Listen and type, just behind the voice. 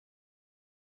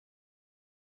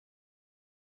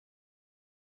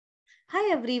Hi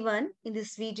everyone, in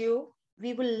this video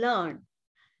we will learn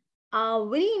a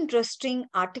very interesting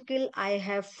article I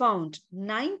have found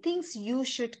 9 things you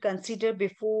should consider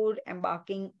before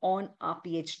embarking on a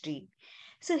PhD.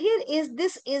 So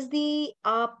this is the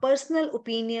personal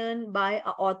opinion by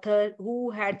an author who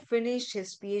had finished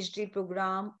his PhD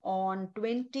program on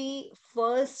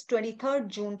 23rd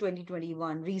June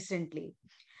 2021 recently.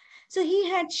 So he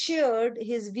had shared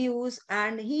his views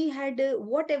and he had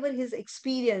whatever his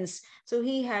experience. So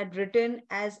he had written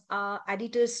as a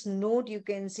editor's note. You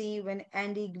can see when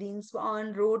Andy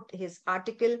Greenspan wrote his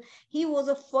article, he was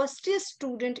a first year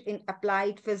student in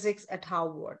applied physics at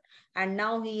Harvard. And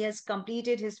now he has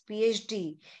completed his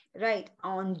PhD, right,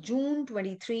 on June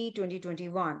 23,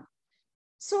 2021.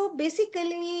 So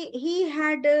basically, he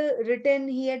had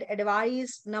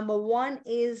advised number one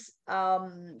is,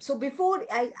 so before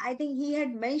I think he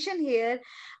had mentioned here,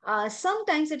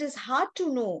 sometimes it is hard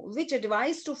to know which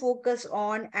advice to focus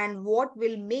on and what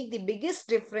will make the biggest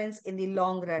difference in the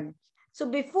long run. So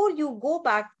before you go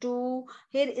back to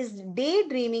here is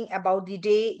daydreaming about the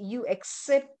day you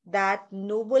accept that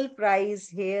Nobel Prize,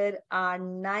 here are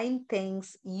 9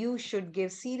 things you should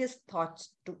give serious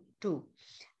thoughts to.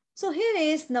 So here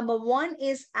is number one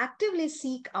is actively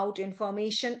seek out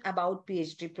information about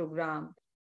PhD program.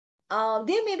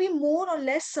 There may be more or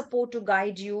less support to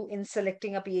guide you in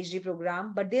selecting a PhD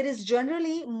program, but there is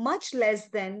generally much less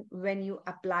than when you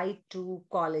apply to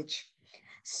college.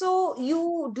 So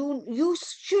you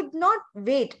should not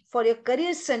wait for your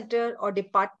career center or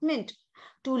department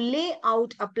to lay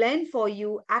out a plan for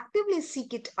you. Actively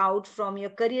seek it out from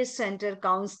your career center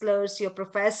counselors, your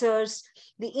professors,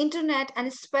 the internet, and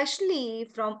especially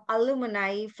from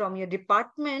alumni from your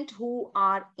department who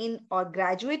are in or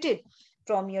graduated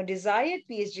from your desired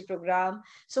PhD program.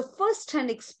 So first-hand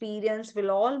experience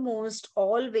will almost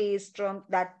always trump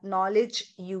that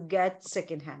knowledge you get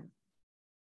secondhand.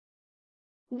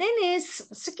 Then is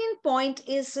second point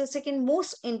is second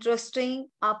most interesting.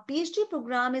 A PhD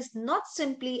program is not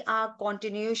simply a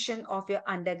continuation of your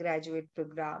undergraduate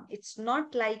program. It's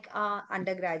not like a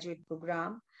undergraduate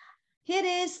program. Here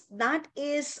is that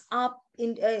is a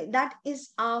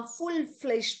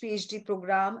full-fledged PhD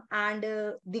program, and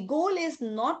the goal is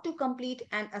not to complete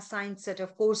an assigned set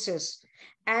of courses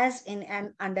as in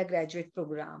an undergraduate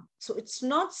program. So it's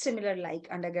not similar like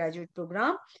undergraduate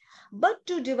program, but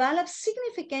to develop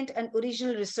significant and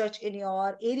original research in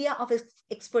your area of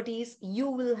expertise. You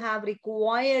will have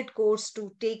required course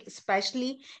to take,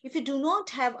 especially if you do not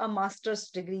have a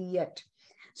master's degree yet.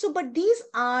 So, but these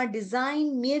are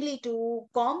designed merely to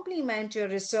complement your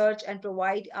research and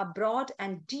provide a broad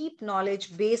and deep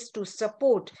knowledge base to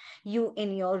support you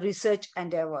in your research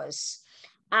endeavors.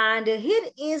 And here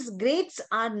is grades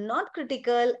are not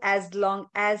critical as long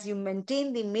as you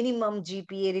maintain the minimum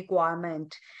GPA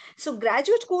requirement. So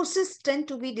graduate courses tend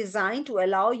to be designed to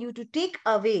allow you to take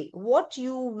away what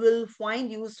you will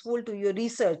find useful to your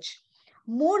research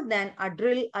more than a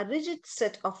drill a rigid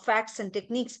set of facts and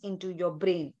techniques into your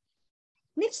brain.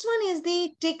 Next one is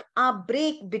the take a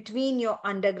break between your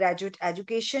undergraduate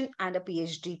education and a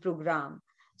PhD program.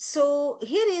 So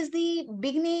here is the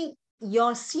beginning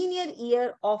your senior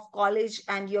year of college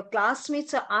and your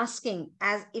classmates are asking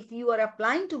as if you are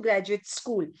applying to graduate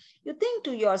school. You think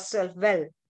to yourself, well,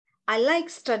 I like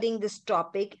studying this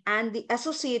topic and the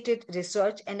associated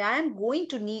research and I am going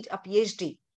to need a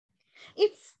PhD.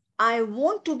 If I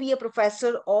want to be a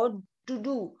professor or to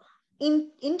do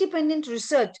independent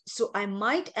research, so I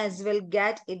might as well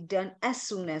get it done as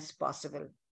soon as possible.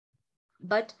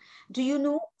 But do you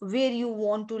know where you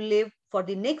want to live for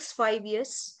the next 5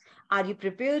 years? Are you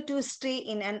prepared to stay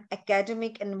in an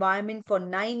academic environment for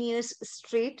 9 years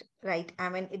straight? Right. I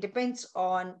mean, it depends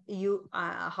on you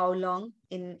how long.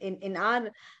 In our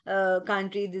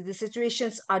country, the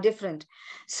situations are different.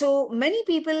 So many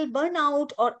people burn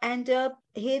out or end up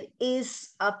here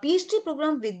is a PhD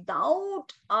program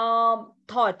without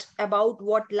thought about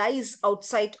what lies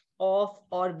outside of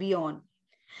or beyond.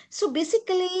 So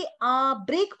basically, a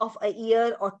break of a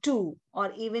year or two,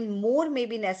 or even more, may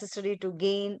be necessary to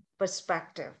gain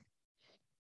perspective.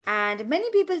 And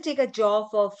many people take a job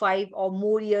for 5 or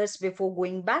more years before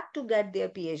going back to get their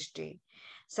PhD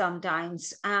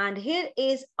sometimes. And here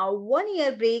is a 1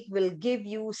 year break will give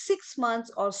you 6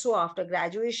 months or so after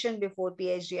graduation before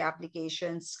PhD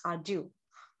applications are due.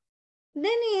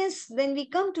 Then we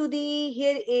come to the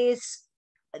here is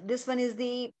this one is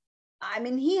the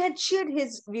he had shared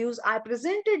his views. I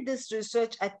presented this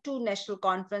research at two national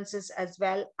conferences as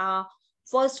well.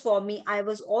 First, for me, I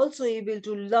was also able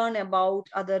to learn about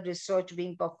other research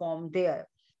being performed there.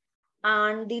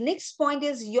 And the next point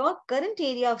is your current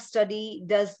area of study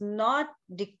does not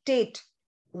dictate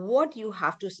what you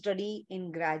have to study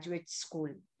in graduate school.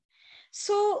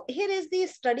 So here is the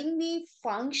studying the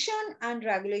function and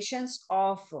regulations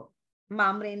of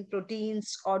membrane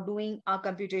proteins or doing a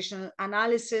computational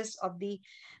analysis of the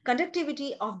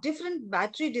conductivity of different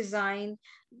battery design.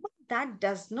 But that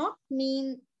does not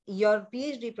mean your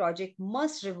PhD project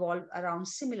must revolve around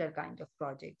similar kind of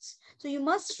projects. So you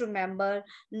must remember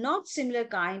not similar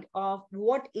kind of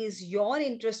what is your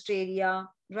interest area,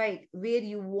 right, where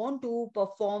you want to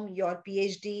perform your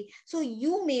PhD. So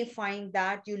you may find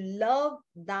that you love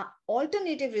the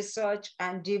alternative research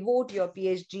and devote your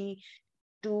PhD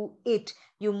to it.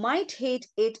 You might hate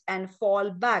it and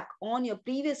fall back on your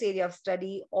previous area of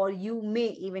study, or you may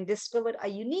even discover a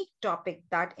unique topic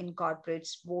that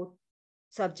incorporates both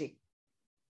subjects.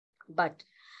 But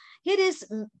here is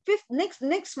fifth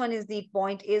next one is the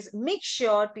point is make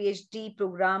sure PhD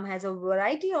program has a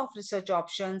variety of research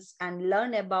options and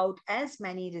learn about as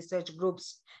many research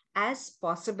groups as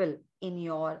possible in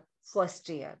your first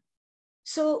year.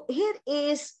 So here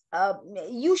is,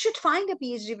 you should find a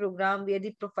PhD program where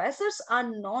the professors are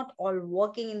not all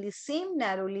working in the same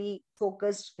narrowly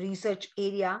focused research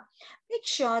area. Make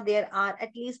sure there are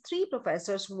at least 3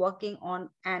 professors working on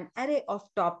an array of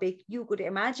topic you could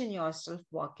imagine yourself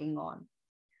working on.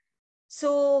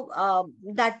 So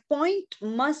that point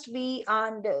must be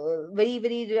and very,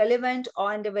 very relevant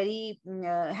and very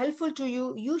helpful to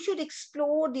you. You should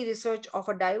explore the research of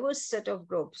a diverse set of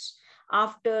groups.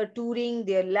 After touring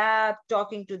their lab,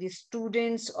 talking to the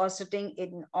students, or sitting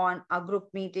in on a group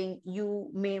meeting, you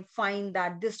may find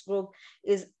that this group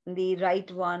is the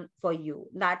right one for you.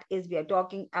 That is, we are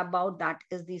talking about that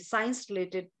is the science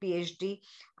related PhD.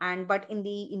 And but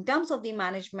in terms of the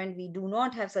management, we do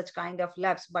not have such kind of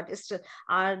labs, but it's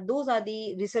those are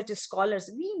the research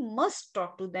scholars. We must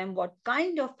talk to them what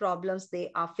kind of problems they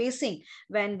are facing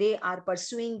when they are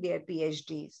pursuing their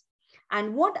PhDs.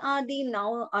 And what are the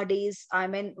nowadays, I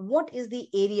mean, what is the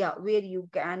area where you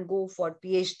can go for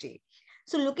PhD?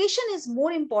 So location is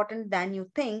more important than you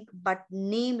think, but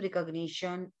name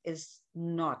recognition is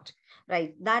not,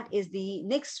 right? That is the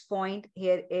next point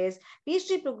here is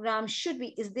PhD program should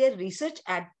be, is there research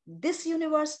at this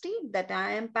university that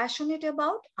I am passionate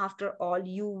about? After all,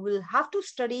 you will have to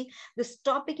study this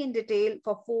topic in detail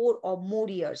for 4 or more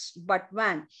years. But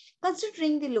when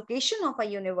considering the location of a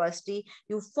university,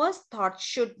 your first thought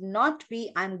should not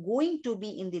be, I'm going to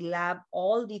be in the lab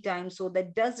all the time. So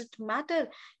that doesn't matter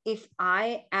if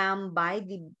I am by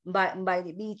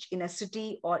the beach in a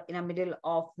city or in the middle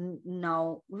of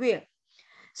nowhere.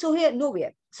 So here,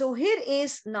 nowhere. So here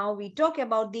is now we talk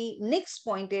about the next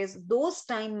point is those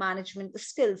time management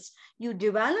skills you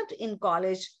developed in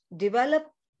college, develop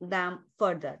them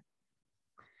further.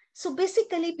 So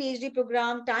basically, PhD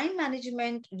program time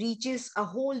management reaches a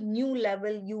whole new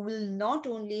level. You will not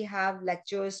only have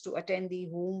lectures to attend, the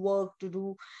homework to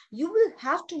do, you will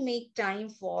have to make time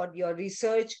for your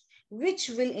research, which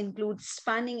will include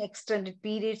spanning extended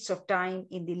periods of time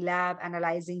in the lab,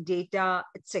 analyzing data,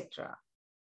 etc.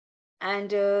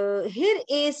 And here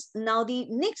is now the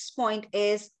next point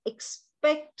is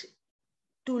expect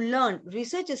to learn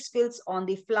research skills on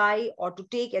the fly or to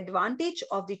take advantage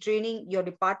of the training your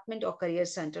department or career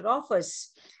center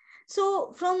offers.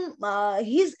 So from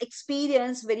his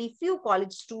experience, very few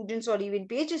college students or even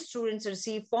PhD students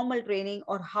receive formal training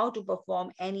or how to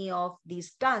perform any of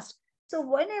these tasks. So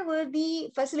whenever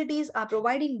the facilities are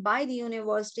provided by the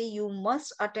university, you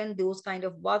must attend those kind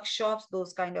of workshops,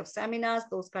 those kind of seminars,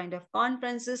 those kind of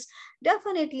conferences.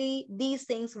 Definitely these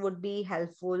things would be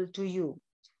helpful to you.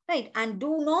 Right. And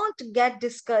do not get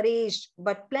discouraged,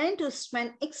 but plan to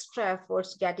spend extra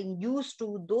efforts getting used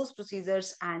to those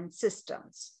procedures and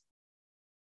systems.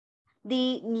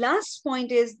 The last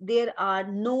point is there are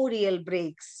no real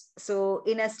breaks. So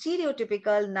in a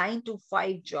stereotypical 9 to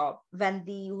 5 job, when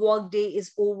the workday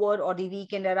is over or the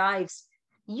weekend arrives,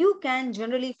 you can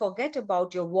generally forget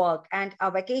about your work and a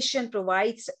vacation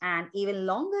provides an even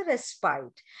longer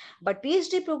respite. But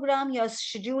PhD program, your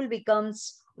schedule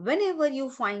becomes whenever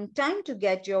you find time to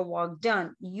get your work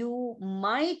done. You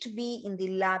might be in the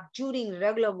lab during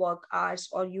regular work hours,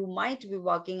 or you might be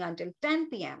working until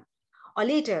 10 p.m. or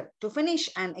later to finish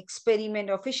an experiment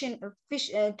or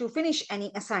to finish any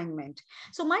assignment.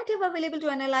 So might have available to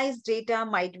analyze data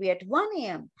might be at 1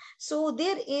 a.m. So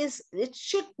it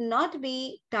should not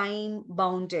be time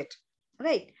bounded,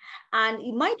 right? And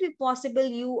it might be possible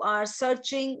you are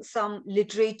searching some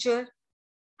literature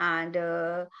And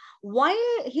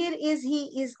while here is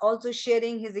he is also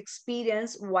sharing his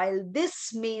experience. While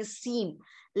this may seem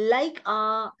like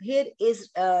here is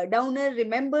downer,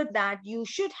 remember that you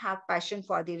should have passion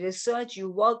for the research you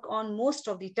work on most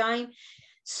of the time.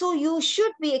 So you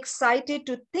should be excited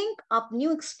to think up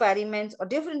new experiments or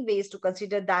different ways to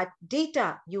consider that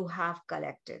data you have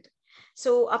collected.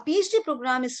 So a PhD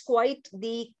program is quite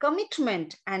the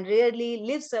commitment and rarely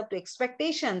lives up to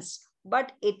expectations,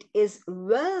 but it is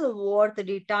well worth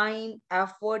the time,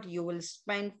 effort you will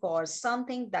spend for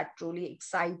something that truly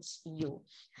excites you.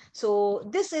 So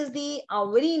this is the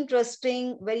very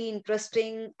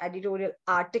interesting editorial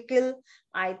article.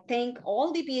 I think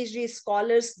all the PhD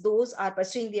scholars, those are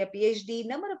pursuing their PhD,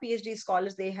 number of PhD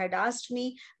scholars, they had asked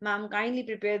me, ma'am, kindly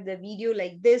prepare the video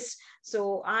like this.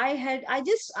 So I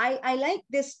like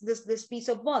this piece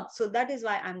of work. So that is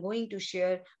why I'm going to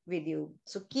share with you.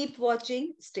 So keep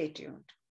watching, stay tuned.